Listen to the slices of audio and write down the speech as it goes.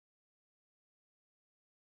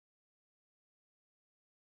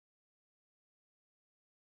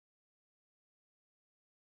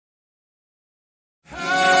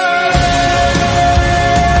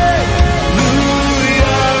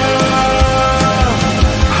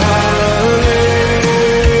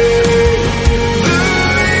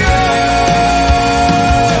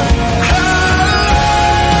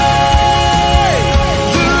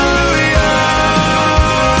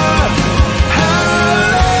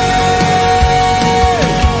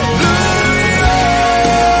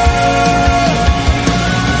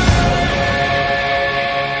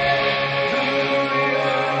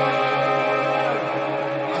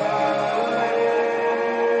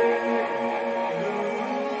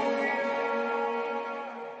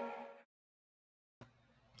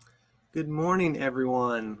Good morning,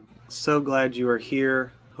 everyone. So glad you are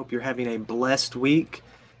here. Hope you're having a blessed week.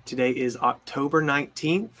 Today is October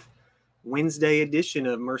 19th, Wednesday edition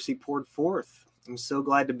of Mercy Poured Forth. I'm so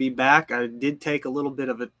glad to be back. I did take a little bit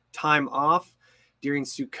of a time off during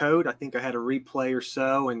Sukkot. I think I had a replay or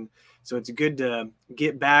so, and so it's good to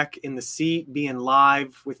get back in the seat, being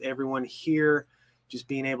live with everyone here, just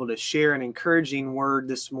being able to share an encouraging word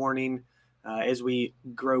this morning as we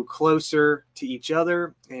grow closer to each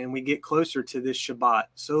other and we get closer to this Shabbat.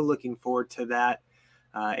 So looking forward to that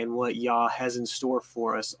and what Yah has in store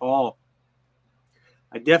for us all.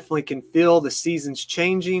 I definitely can feel the seasons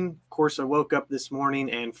changing. Of course, I woke up this morning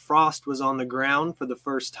and frost was on the ground for the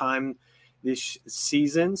first time this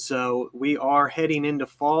season. So we are heading into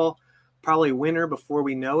fall, probably winter before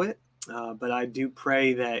we know it. But I do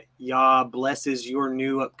pray that Yah blesses your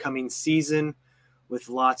new upcoming season with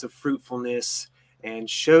lots of fruitfulness and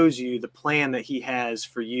shows you the plan that he has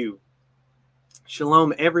for you.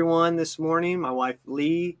 Shalom, everyone, this morning. My wife,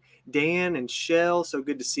 Lee, Dan, and Shell. So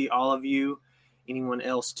good to see all of you. Anyone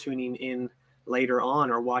else tuning in later on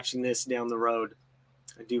or watching this down the road.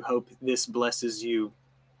 I do hope this blesses you.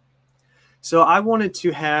 So I wanted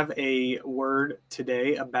to have a word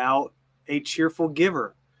today about a cheerful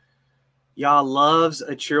giver. Yah loves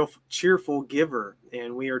a cheerful giver,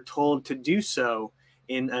 and we are told to do so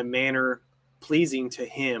in a manner pleasing to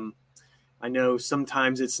him. I know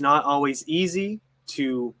sometimes it's not always easy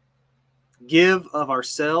to give of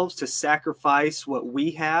ourselves, to sacrifice what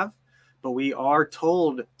we have, but we are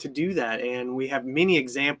told to do that, and we have many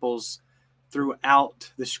examples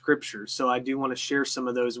throughout the scriptures. So I do want to share some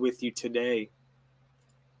of those with you today.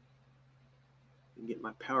 Get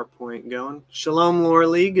my PowerPoint going. Shalom, Laura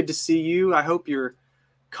Lee. Good to see you. I hope your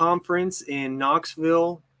conference in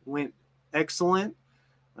Knoxville went excellent.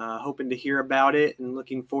 Hoping to hear about it and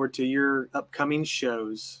looking forward to your upcoming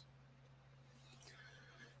shows.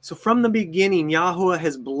 So from the beginning, Yahuwah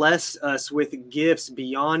has blessed us with gifts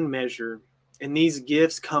beyond measure, and these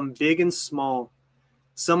gifts come big and small.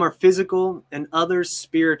 Some are physical and others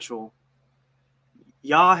spiritual.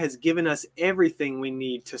 Yah has given us everything we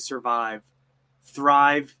need to survive,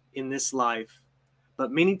 thrive in this life.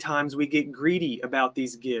 But many times we get greedy about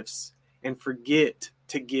these gifts and forget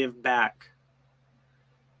to give back.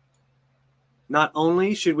 Not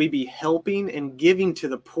only should we be helping and giving to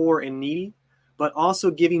the poor and needy, but also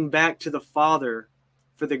giving back to the Father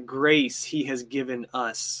for the grace he has given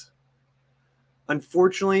us.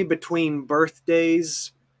 Unfortunately, between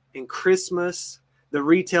birthdays and Christmas, the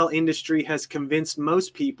retail industry has convinced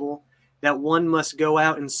most people that one must go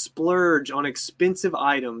out and splurge on expensive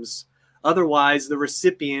items. Otherwise, the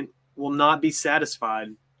recipient will not be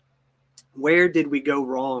satisfied. Where did we go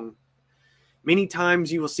wrong? Many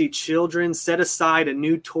times you will see children set aside a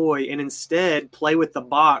new toy and instead play with the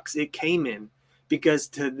box it came in, because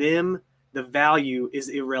to them, the value is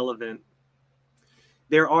irrelevant.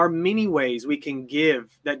 There are many ways we can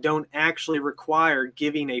give that don't actually require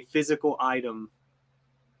giving a physical item.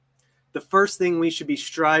 The first thing we should be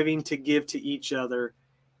striving to give to each other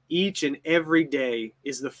each and every day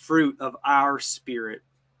is the fruit of our spirit.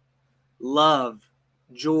 Love,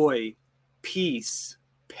 joy, peace,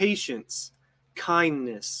 patience,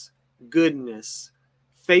 kindness, goodness,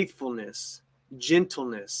 faithfulness,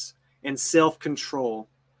 gentleness, and self-control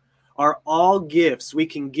are all gifts we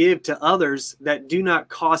can give to others that do not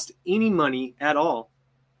cost any money at all.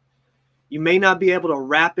 You may not be able to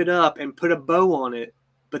wrap it up and put a bow on it,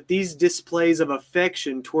 but these displays of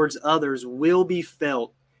affection towards others will be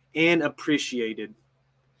felt and appreciated.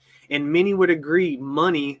 And many would agree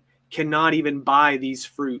money cannot even buy these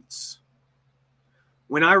fruits.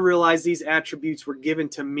 When I realized these attributes were given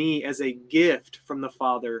to me as a gift from the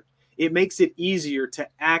Father, it makes it easier to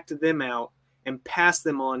act them out and pass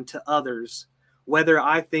them on to others, whether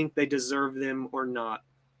I think they deserve them or not.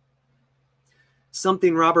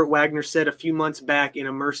 Something Robert Wagner said a few months back in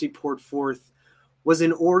A Mercy Poured Forth was,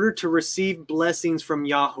 in order to receive blessings from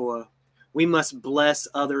Yahuwah, we must bless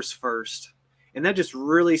others first. And that just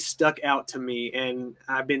really stuck out to me, and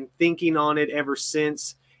I've been thinking on it ever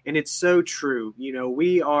since. And it's so true. You know,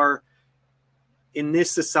 we are in this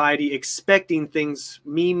society expecting things,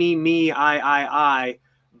 me, I,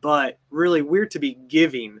 but really we're to be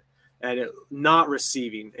giving and not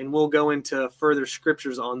receiving. And we'll go into further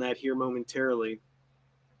scriptures on that here momentarily.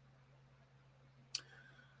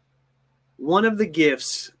 One of the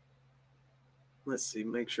gifts, let's see,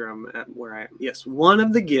 make sure I'm at where I am. Yes, one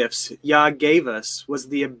of the gifts Yah gave us was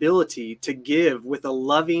the ability to give with a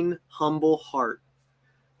loving, humble heart.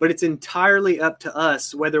 But it's entirely up to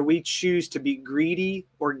us whether we choose to be greedy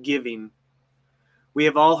or giving. We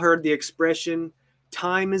have all heard the expression,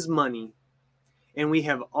 Time is money, and we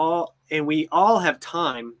all have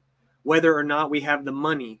time, whether or not we have the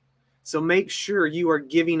money. So make sure you are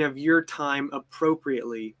giving of your time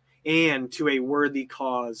appropriately and to a worthy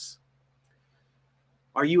cause.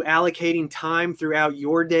 Are you allocating time throughout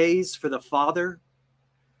your days for the Father?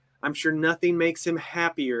 I'm sure nothing makes him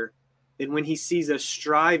happier than when he sees us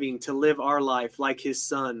striving to live our life like his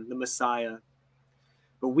Son, the Messiah.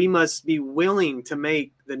 But we must be willing to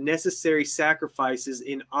make the necessary sacrifices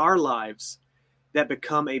in our lives that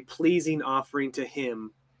become a pleasing offering to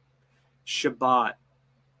him. Shabbat,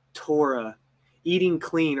 Torah, eating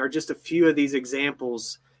clean are just a few of these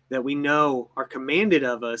examples that we know are commanded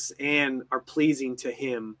of us and are pleasing to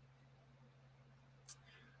him.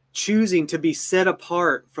 Choosing to be set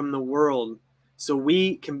apart from the world so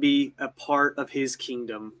we can be a part of his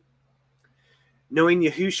kingdom. Knowing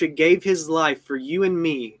Yahusha gave his life for you and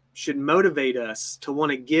me should motivate us to want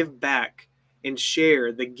to give back and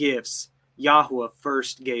share the gifts Yahuwah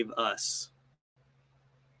first gave us.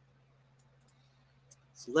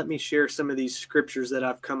 So let me share some of these scriptures that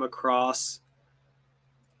I've come across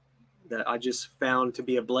that I just found to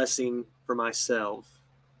be a blessing for myself.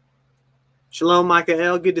 Shalom,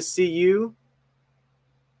 Michael. Good to see you.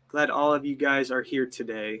 Glad all of you guys are here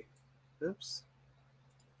today. Oops.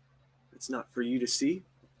 It's not for you to see.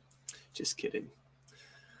 Just kidding.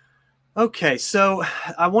 Okay, so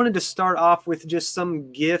I wanted to start off with just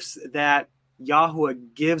some gifts that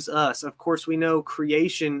Yahuwah gives us. Of course, we know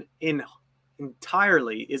creation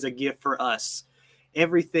entirely is a gift for us.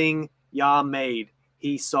 Everything Yah made,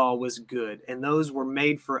 he saw was good, and those were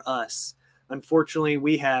made for us. Unfortunately,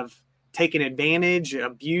 we have taken advantage,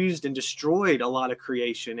 abused, and destroyed a lot of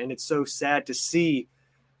creation, and it's so sad to see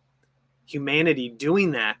humanity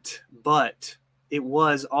doing that, but it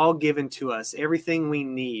was all given to us, everything we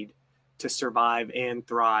need to survive and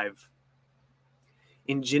thrive.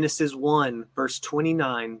 In Genesis 1, verse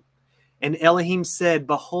 29, and Elohim said,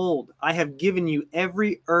 behold, I have given you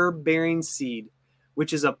every herb-bearing seed,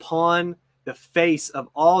 which is upon the face of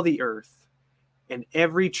all the earth, and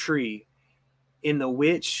every tree, in the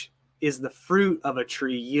which is the fruit of a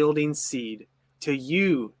tree yielding seed. To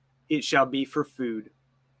you it shall be for food.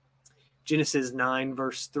 Genesis 9,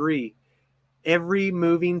 verse 3, every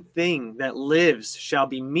moving thing that lives shall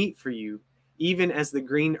be meat for you, even as the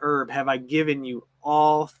green herb have I given you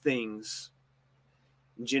all things.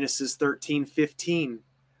 Genesis 13:15,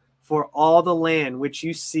 for all the land which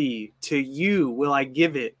you see, to you will I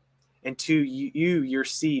give it, and to you your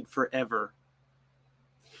seed forever.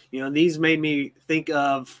 You know, these made me think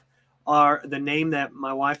of the name that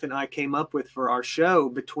my wife and I came up with for our show,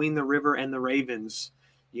 Between the River and the Ravens.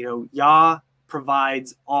 You know, Yah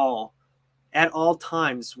provides all at all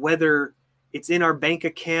times, whether it's in our bank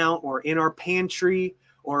account or in our pantry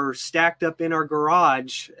or stacked up in our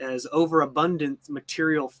garage as overabundant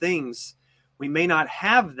material things. We may not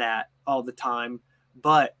have that all the time,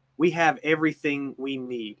 but we have everything we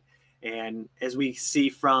need. And as we see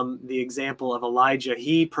from the example of Elijah,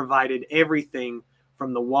 he provided everything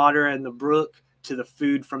from the water and the brook to the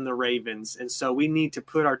food from the ravens. And so we need to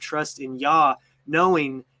put our trust in Yah,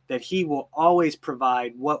 knowing that he will always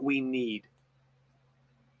provide what we need.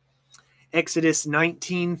 Exodus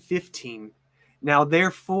 19:15. Now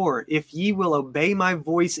therefore, if ye will obey my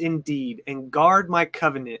voice indeed, and guard my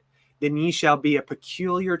covenant, then ye shall be a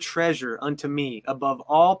peculiar treasure unto me above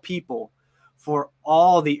all people, for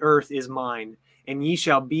all the earth is mine, and ye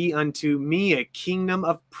shall be unto me a kingdom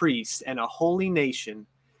of priests and a holy nation.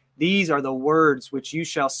 These are the words which you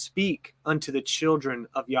shall speak unto the children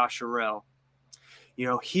of Yasharel. You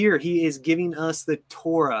know, here he is giving us the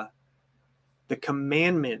Torah, the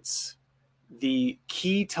commandments, the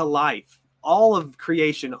key to life. All of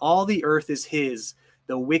creation, all the earth is his,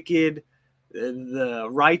 the wicked, the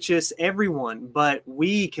righteous, everyone. But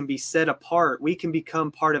we can be set apart. We can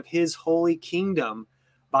become part of his holy kingdom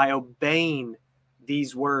by obeying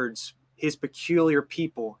these words, his peculiar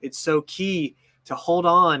people. It's so key to hold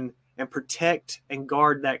on and protect and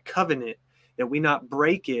guard that covenant, that we not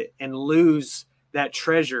break it and lose that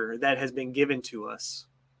treasure that has been given to us.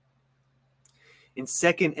 In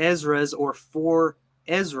 2 Ezra's or 4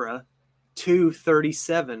 Ezra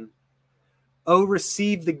 2:37, O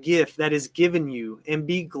receive the gift that is given you, and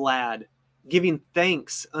be glad, giving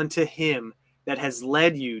thanks unto him that has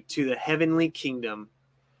led you to the heavenly kingdom.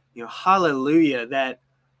 You know, hallelujah, that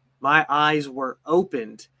my eyes were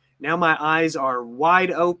opened. Now my eyes are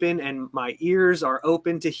wide open and my ears are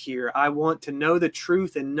open to hear. I want to know the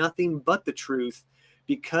truth and nothing but the truth,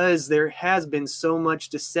 because there has been so much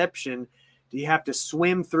deception. You have to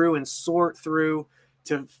swim through and sort through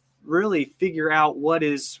to really figure out what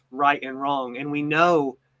is right and wrong. And we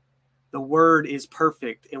know the word is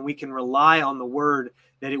perfect, and we can rely on the word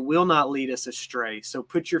that it will not lead us astray. So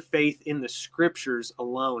put your faith in the scriptures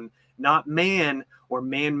alone, not man or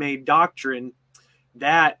man-made doctrine.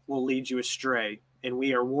 That will lead you astray. And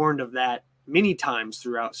we are warned of that many times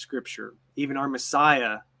throughout scripture. Even our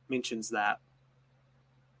Messiah mentions that.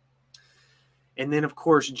 And then, of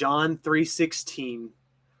course, John 3:16,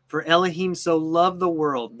 for Elohim so loved the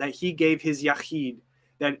world that he gave his Yahid,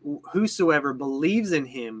 that whosoever believes in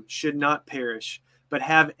him should not perish, but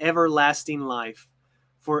have everlasting life.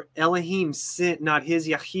 For Elohim sent not his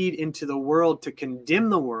Yahid into the world to condemn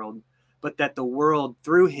the world, but that the world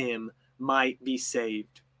through him might be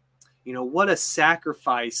saved. You know, what a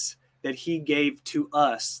sacrifice that he gave to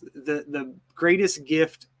us. The greatest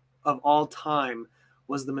gift of all time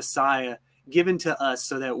was the Messiah given to us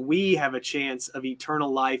so that we have a chance of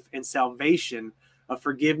eternal life and salvation, of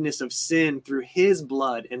forgiveness of sin through his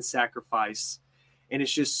blood and sacrifice. And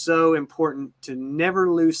it's just so important to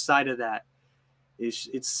never lose sight of that.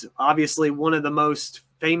 It's obviously one of the most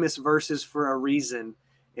famous verses for a reason,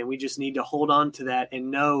 and we just need to hold on to that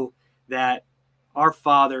and know that our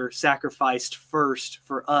Father sacrificed first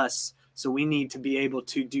for us, so we need to be able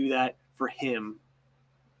to do that for him,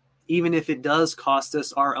 even if it does cost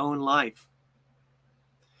us our own life.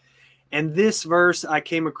 And this verse I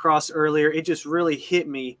came across earlier, it just really hit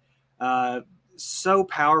me, so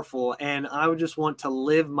powerful, and I would just want to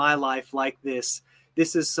live my life like this.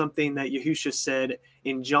 This is something that Yahushua said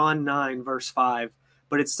in John 9, verse 5,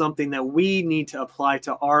 but it's something that we need to apply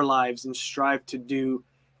to our lives and strive to do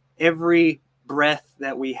every breath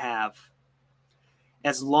that we have.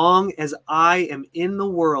 As long as I am in the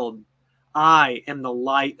world, I am the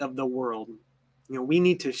light of the world. You know, we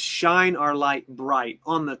need to shine our light bright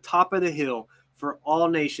on the top of the hill for all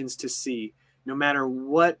nations to see. No matter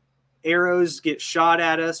what arrows get shot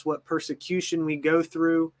at us, what persecution we go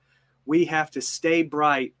through, we have to stay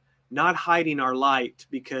bright, not hiding our light,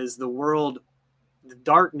 because the world, the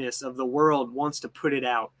darkness of the world wants to put it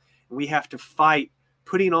out. And we have to fight,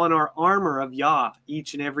 putting on our armor of Yah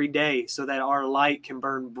each and every day so that our light can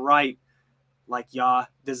burn bright like Yah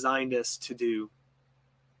designed us to do.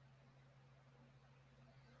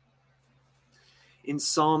 In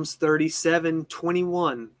Psalms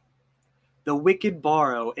 37:21, the wicked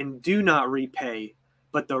borrow and do not repay,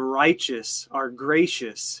 but the righteous are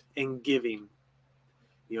gracious in giving.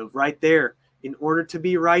 You know, right there, in order to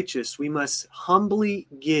be righteous, we must humbly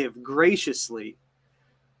give graciously.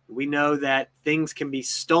 We know that things can be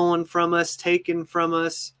stolen from us, taken from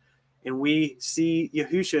us, and we see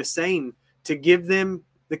Yahushua saying to give them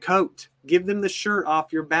the coat, give them the shirt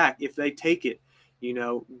off your back if they take it. You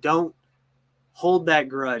know, don't hold that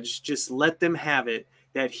grudge, just let them have it,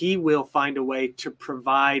 that he will find a way to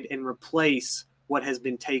provide and replace what has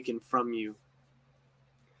been taken from you.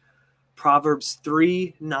 Proverbs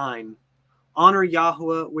 3:9, honor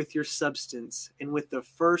Yahweh with your substance and with the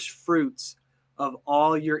first fruits of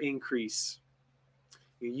all your increase.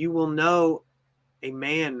 You will know a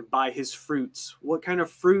man by his fruits. What kind of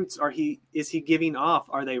fruits is he giving off?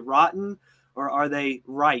 Are they rotten or are they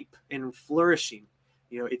ripe and flourishing?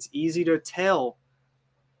 You know, it's easy to tell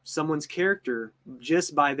someone's character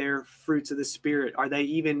just by their fruits of the Spirit. Are they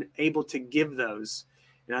even able to give those?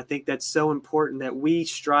 And I think that's so important that we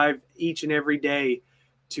strive each and every day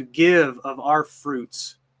to give of our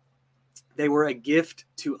fruits. They were a gift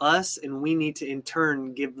to us, and we need to in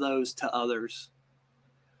turn give those to others.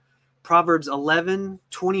 Proverbs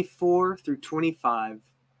 11:24 through 25.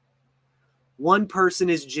 One person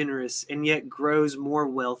is generous and yet grows more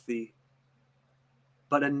wealthy,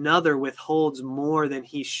 but another withholds more than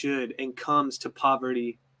he should and comes to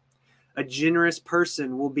poverty. A generous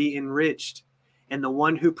person will be enriched, and the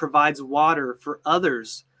one who provides water for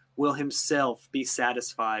others will himself be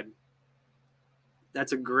satisfied.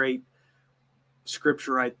 That's a great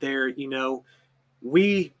scripture right there. You know,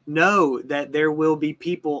 we know that there will be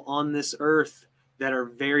people on this earth that are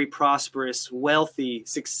very prosperous, wealthy,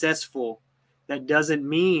 successful. That doesn't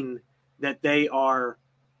mean that they are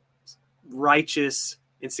righteous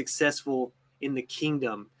and successful in the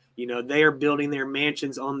kingdom. You know, they are building their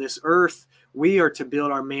mansions on this earth. We are to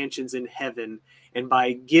build our mansions in heaven. And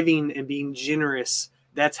by giving and being generous,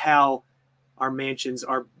 that's how our mansions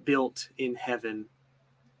are built in heaven.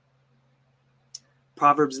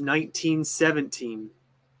 Proverbs 19:17.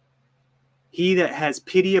 He that has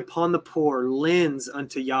pity upon the poor lends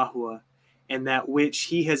unto Yahweh, and that which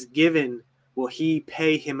he has given will he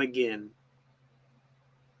pay him again.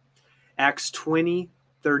 Acts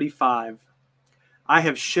 20:35. I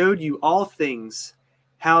have showed you all things.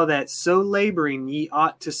 how that so laboring ye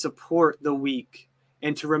ought to support the weak,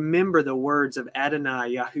 and to remember the words of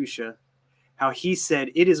Adonai Yahusha, how he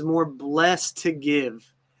said, it is more blessed to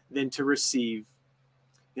give than to receive.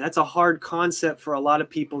 And that's a hard concept for a lot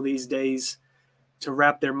of people these days to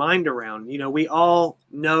wrap their mind around. We all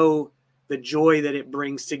know the joy that it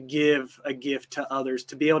brings to give a gift to others,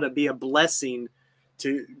 to be able to be a blessing,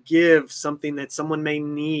 to give something that someone may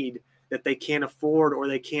need that they can't afford or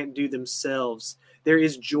they can't do themselves. There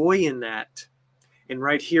is joy in that. And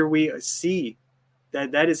right here we see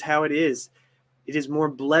that is how it is. It is more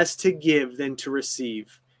blessed to give than to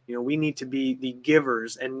receive. We need to be the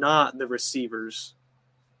givers and not the receivers.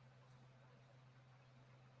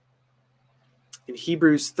 In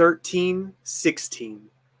Hebrews 13:16,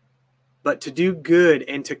 but to do good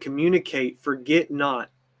and to communicate, forget not,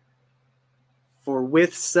 for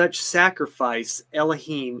with such sacrifice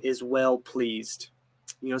Elohim is well pleased.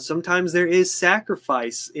 Sometimes there is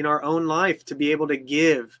sacrifice in our own life to be able to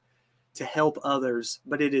give, to help others,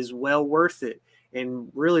 but it is well worth it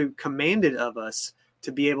and really commanded of us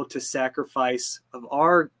to be able to sacrifice of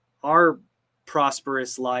our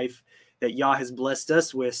prosperous life that Yah has blessed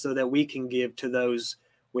us with so that we can give to those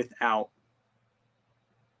without.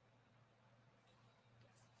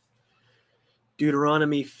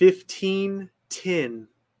 Deuteronomy 15:10,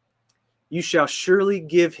 you shall surely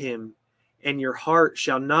give him, and your heart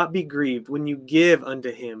shall not be grieved when you give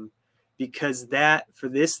unto him, because that for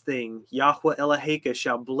this thing Yahweh Eloheka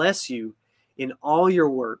shall bless you in all your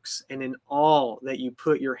works and in all that you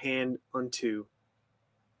put your hand unto.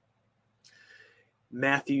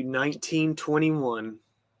 Matthew 19:21,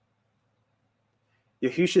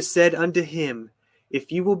 Yahusha said unto him,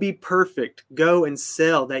 if you will be perfect, go and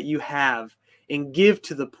sell that you have, and give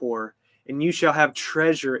to the poor, and you shall have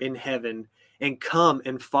treasure in heaven, and come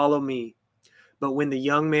and follow me. But when the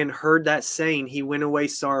young man heard that saying, he went away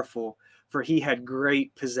sorrowful, for he had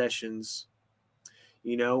great possessions.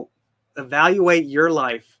 Evaluate your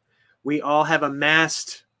life. We all have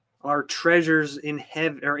amassed our treasures in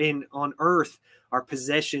heaven or on earth, our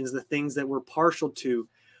possessions, the things that we're partial to.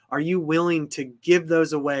 Are you willing to give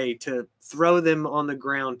those away, to throw them on the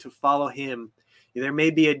ground, to follow him? There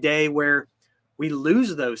may be a day where we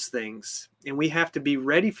lose those things, and we have to be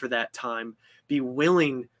ready for that time, be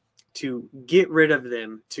willing to get rid of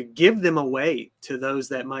them, to give them away to those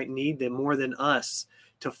that might need them more than us,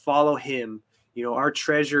 to follow him. Our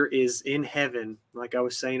treasure is in heaven. Like I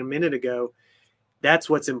was saying a minute ago, that's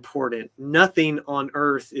what's important. Nothing on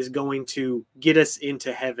earth is going to get us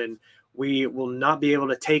into heaven. We will not be able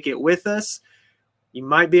to take it with us. You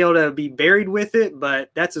might be able to be buried with it, but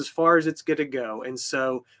that's as far as it's going to go. And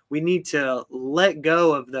so we need to let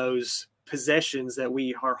go of those possessions that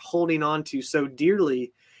we are holding on to so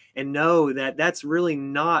dearly and know that that's really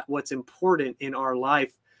not what's important in our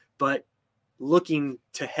life, but looking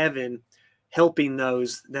to heaven, helping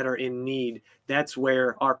those that are in need. That's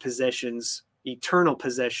where our possessions, eternal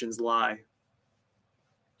possessions, lie.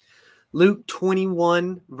 Luke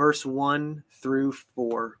 21, verse 1 through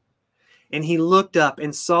 4. And he looked up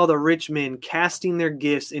and saw the rich men casting their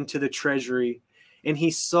gifts into the treasury. And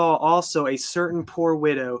he saw also a certain poor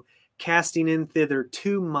widow casting in thither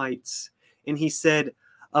 2 mites. And he said,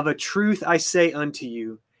 of a truth I say unto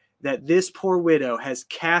you, that this poor widow has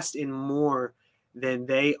cast in more than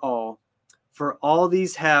they all. For all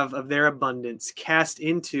these have of their abundance cast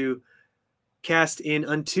in unto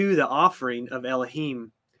the offering of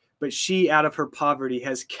Elohim. But she out of her poverty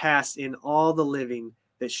has cast in all the living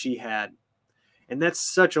that she had. And that's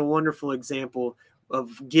such a wonderful example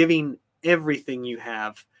of giving everything you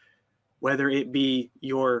have, whether it be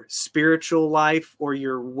your spiritual life or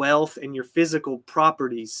your wealth and your physical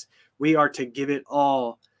properties. We are to give it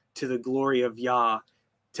all to the glory of Yah,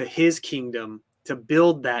 to his kingdom, to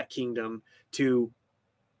build that kingdom, to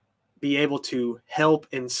be able to help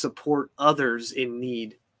and support others in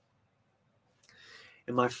need.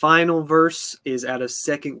 And my final verse is out of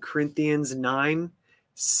 2 Corinthians 9,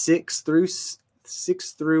 6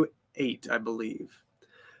 through 8, I believe.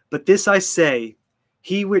 But this I say,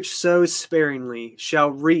 he which sows sparingly shall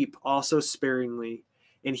reap also sparingly,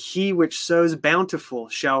 and he which sows bountiful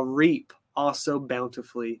shall reap also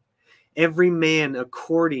bountifully. Every man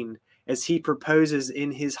according as he proposes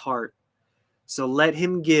in his heart. So let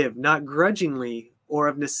him give, not grudgingly or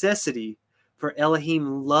of necessity, for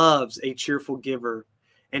Elohim loves a cheerful giver.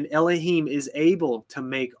 And Elohim is able to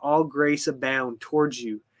make all grace abound towards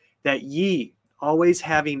you, that ye, always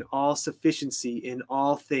having all sufficiency in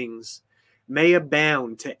all things, may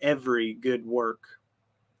abound to every good work.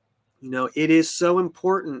 It is so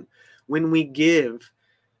important when we give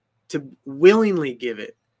to willingly give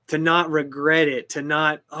it, to not regret it, to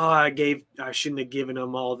not, oh, I shouldn't have given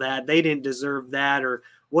them all that. They didn't deserve that, or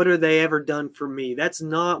what have they ever done for me? That's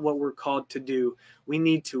not what we're called to do. We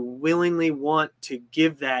need to willingly want to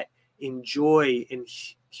give that in joy, in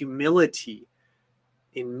humility,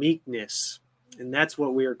 in meekness. And that's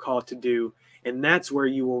what we are called to do. And that's where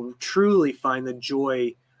you will truly find the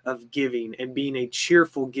joy of giving and being a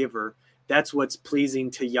cheerful giver. That's what's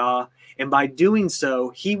pleasing to Yah. And by doing so,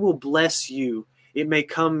 he will bless you. It may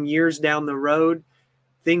come years down the road,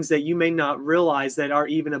 things that you may not realize that are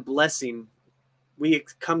even a blessing. We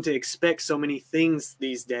come to expect so many things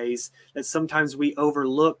these days that sometimes we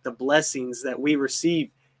overlook the blessings that we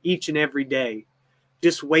receive each and every day.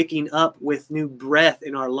 Just waking up with new breath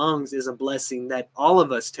in our lungs is a blessing that all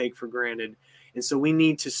of us take for granted. And so we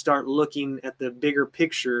need to start looking at the bigger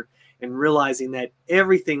picture and realizing that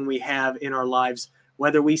everything we have in our lives,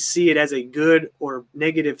 whether we see it as a good or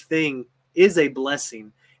negative thing, is a blessing.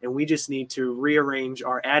 And we just need to rearrange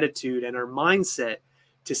our attitude and our mindset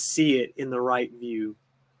to see it in the right view.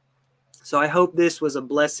 So I hope this was a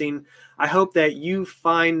blessing. I hope that you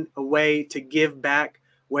find a way to give back,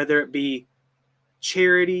 whether it be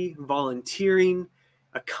charity, volunteering,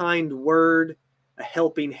 a kind word, a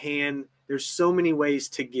helping hand. There's so many ways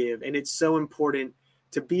to give, and it's so important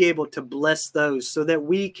to be able to bless those so that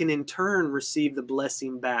we can in turn receive the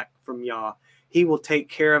blessing back from Yah. He will take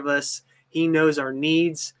care of us. He knows our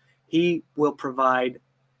needs. He will provide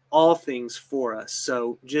all things for us.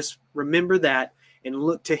 So just remember that and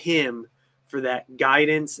look to him for that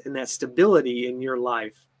guidance and that stability in your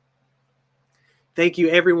life. Thank you,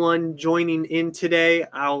 everyone, joining in today.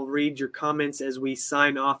 I'll read your comments as we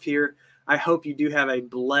sign off here. I hope you do have a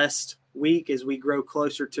blessed week as we grow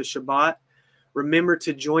closer to Shabbat. Remember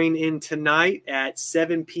to join in tonight at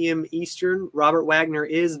 7 p.m. Eastern. Robert Wagner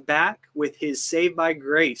is back with his Saved by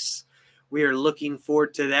Grace. We are looking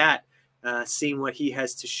forward to that, seeing what he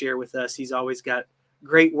has to share with us. He's always got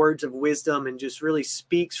great words of wisdom and just really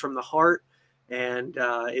speaks from the heart. And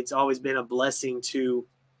it's always been a blessing to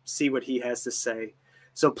see what he has to say.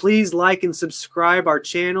 So please like and subscribe our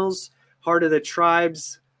channels, Heart of the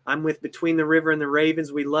Tribes. I'm with Between the River and the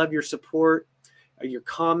Ravens. We love your support, your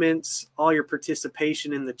comments, all your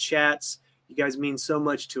participation in the chats. You guys mean so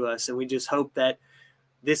much to us, and we just hope that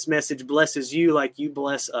this message blesses you like you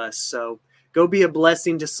bless us. So go be a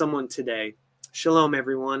blessing to someone today. Shalom,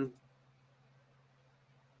 everyone.